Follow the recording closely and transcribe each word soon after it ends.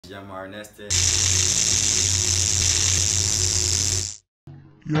young Maru Nesta.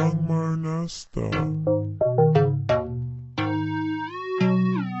 Young Maru Nesta.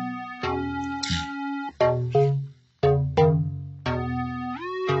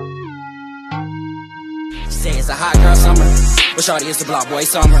 Say it's a hot girl summer, but shorty it's the Blocc Boy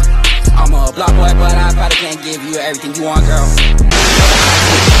Summer. I'm a Blocc Boy, but I probably can't give you everything you want, girl.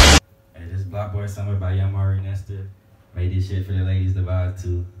 Hey, this is Blocc Boy Summer by young Maru Nesta. Made this shit for the ladies to vibe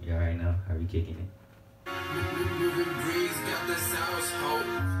too. You already know how we kicking it.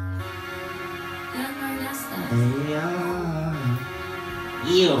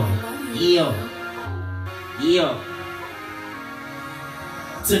 Yeah.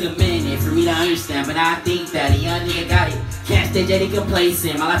 Took a minute for me to understand, but I think that a young nigga got it. Can't stay jaded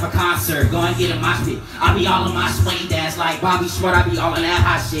complacent, my life a concert, go and get a mosh pit. I be all in my swing dance like Bobby Short, I be all in that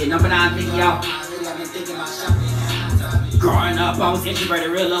hot shit. Number 9 nigga, y'all. Growing up, I was introverted,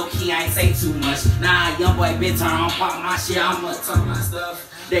 real low key, I ain't say too much. Nah, young boy been turn on, pop my shit, I'ma talk my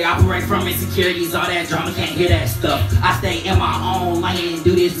stuff. They operate from insecurities, all that drama, can't hear that stuff. I stay in my own lane and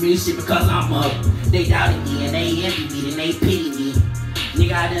do this music because I'm up. They doubted me and they envy me and they pity me.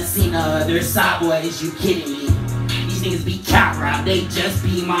 Nigga, I done seen the other side, boy, is you kidding me? These niggas be cat rap, they just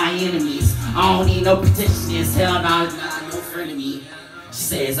be my enemies. I don't need no pretentious, hell nah, no friend of me. She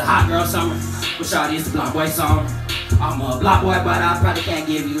say it's a hot girl summer, but shawty it's the Blocc Boy Summer. I'm a Blocc Boy, but I probably can't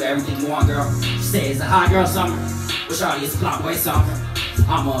give you everything you want, girl. She say it's a hot girl summer, but shawty it's the Blocc Boy Summer.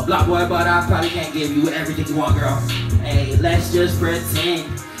 I'm a Blocc Boy, but I probably can't give you everything you want, girl. Hey, let's just pretend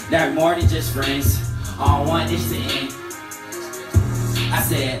that we're more than just friends. I don't want this to end. I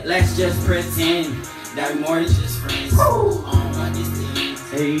said, let's just pretend that we're more than just friends. I don't want this to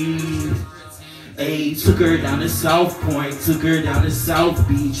end. Hey, took her down to South Point, took her down to South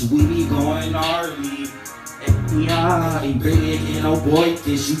Beach. We be going RV. Yeah, ain't barely ain't no boy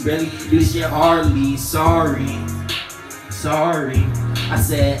this. You barely do this shit hardly. Sorry. I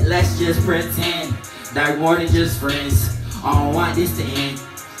said, let's just pretend that we're more than just friends. I don't want this to end.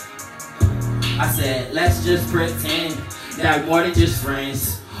 I said, let's just pretend that we're more than just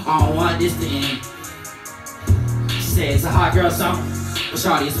friends. I don't want this to end. She said it's a hot girl summer, but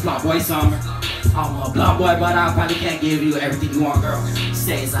shawty it's a Blocc Boy Summer. I'm a Blocc Boy, but I probably can't give you everything you want, girl. She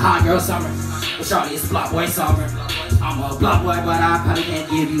said it's a hot girl summer, but shawty it's a Blocc Boy Summer. I'm a Blocc Boy, but I probably can't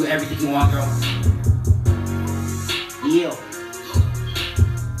give you everything you want, girl. Yeah.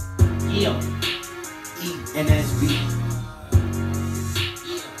 ENSB.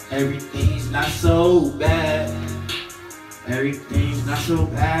 Everything's not so bad. Everything's not so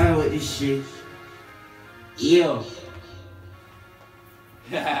bad with this shit. Yeah.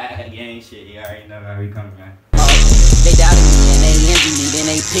 Gang shit, you already know how we coming, man. They doubted me and they envy me, then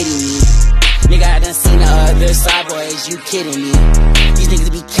they pity me. Nigga, I done seen the other side, boy, is you kidding me? These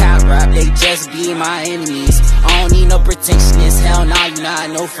niggas be cat rap, they just be my enemies. I don't need no pretentiousness, hell nah, you not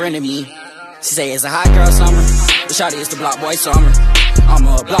no friend of me. She say it's a hot girl summer, but shawty it's the Blocc Boy Summer. I'm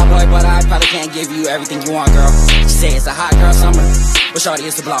a Blocc Boy, but I probably can't give you everything you want, girl. She say it's a hot girl summer, but shawty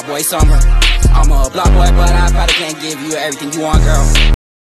it's the Blocc Boy Summer. I'm a Blocc Boy, but I probably can't give you everything you want, girl.